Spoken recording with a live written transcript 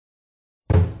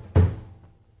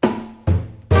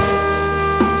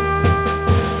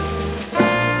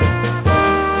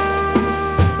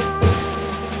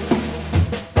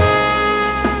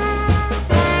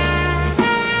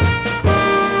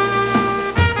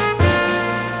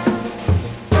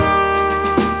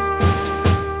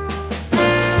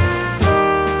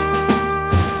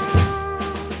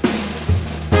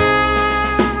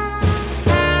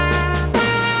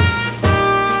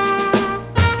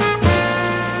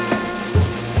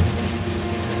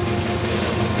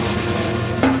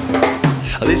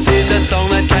This is a song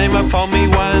that came upon me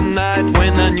one night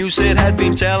when the news it had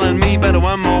been telling me about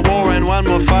one more war and one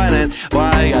more fight. And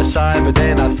why I sighed, but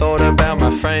then I thought about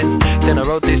my friends. Then I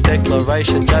wrote this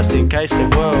declaration just in case the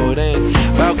world ends.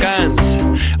 Well, guns,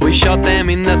 we shot them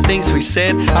in the things we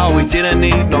said. Oh, we didn't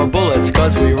need no bullets,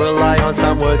 cause we rely on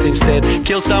some words instead.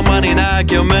 Kill someone in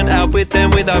argument, outwit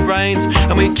them with our brains,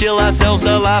 and we kill ourselves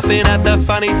a laughing at the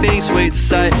funny things we'd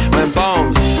say. When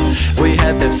bombs, we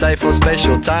had them safe for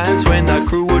special times. When the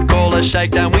crew would call a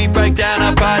shakedown, we break down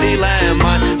a party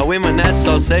landmine. A women that's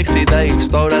so sexy, they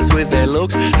explode us with their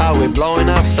looks. How we're blowing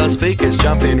up some speakers,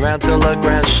 jumping round till the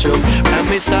ground shook. And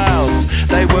missiles,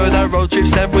 they were the road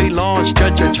trips that we launched.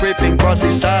 Church tripping,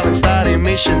 crossing silence, starting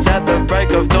missions at the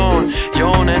break of dawn.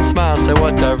 Yawn and smile, so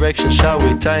what direction shall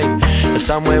we take?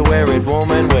 Somewhere where it's warm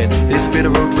and wet, this bit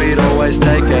of route we'd always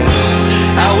take it.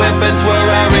 Our weapons were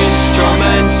our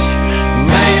instruments,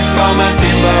 made from a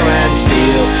timber and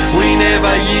steel. We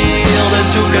never yielded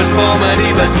to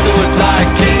conformity, but stood like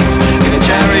kings in a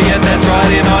chariot that's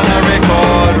riding on a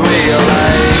record wheel.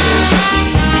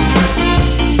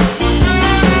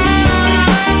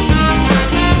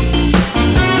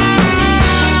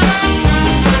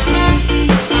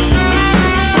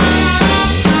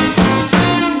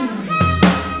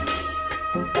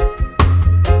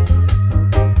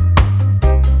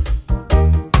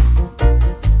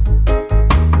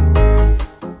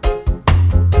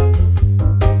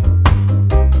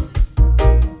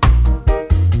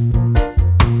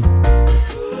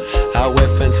 Our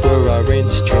weapons were our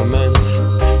instruments,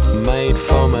 made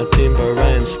from a timber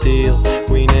and steel.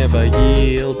 We never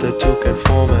yielded to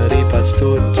conformity, but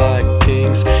stood like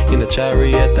kings in a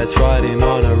chariot that's riding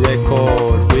on a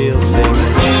record wheel,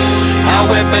 singing. Our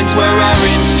weapons were our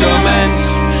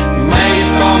instruments, made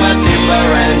from a timber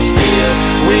and steel.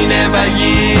 We never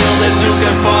yielded to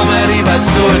conformity, but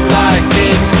stood like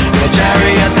kings in a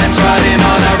chariot that's riding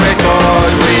on a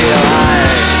record wheel.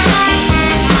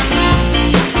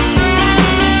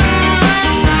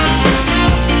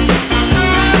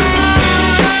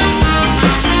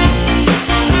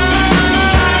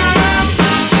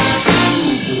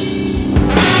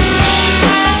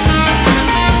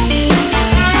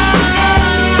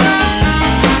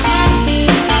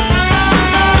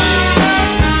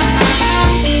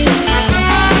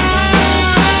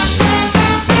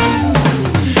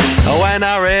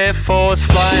 Our Air Force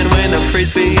flying when the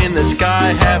frisbee in the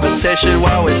sky. Have a session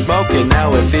while we're smoking,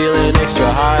 now we're feeling extra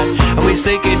high. And we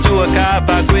sneak into a car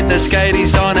park with the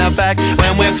skaties on our back.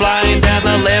 When we're flying down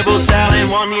the level, sailing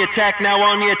on the attack, now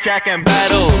on the attack. And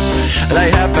battles,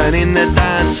 they happen in the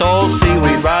dance hall. See,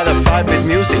 we'd rather fight with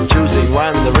music, choosing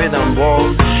one, the rhythm wall.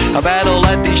 A battle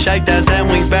at these shakedowns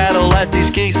and we battle at these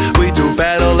gigs. We do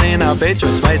battle in our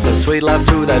bedrooms, made some sweet love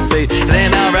to that beat.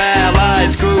 Then our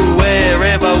allies grew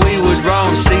wherever we would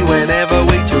roam. See, whenever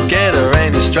we together,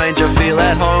 any stranger feel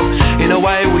at home. In a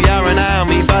way we are an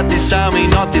army, but this army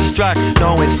not destruct.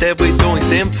 No, instead we're doing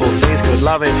simple things, good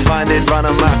love and find it run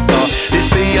amok. Oh, this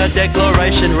be a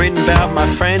declaration written about my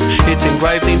friends. It's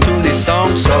engraved into this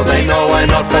song, so they know I'm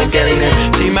not forgetting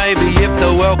it. See, maybe if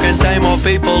the world contained more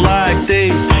people like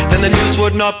these, then the news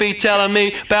would not be telling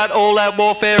me about all that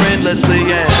warfare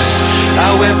endlessly. And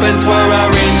our weapons were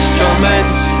our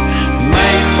instruments,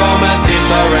 made from a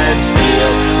timber and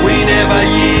steel. We never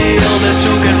yielded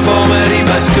to conformity,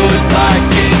 but stood like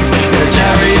kings in a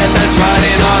chariot that's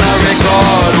riding on a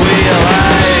record wheel.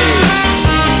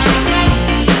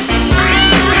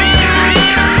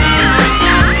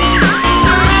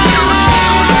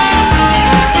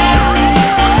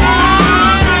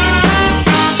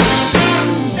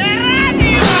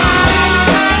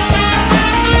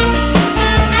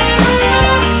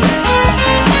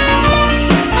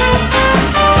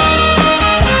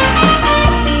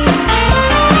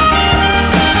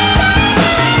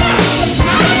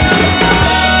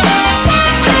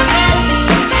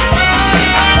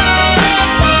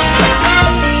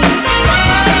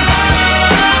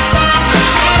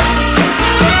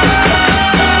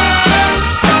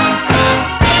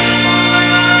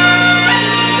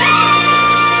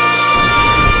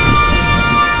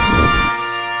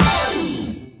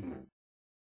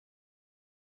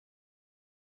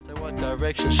 So what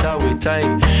direction shall we take?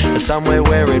 Somewhere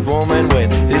where it's warm and wet,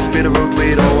 this bit of route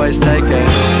we'd always take it.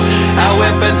 Our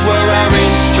weapons were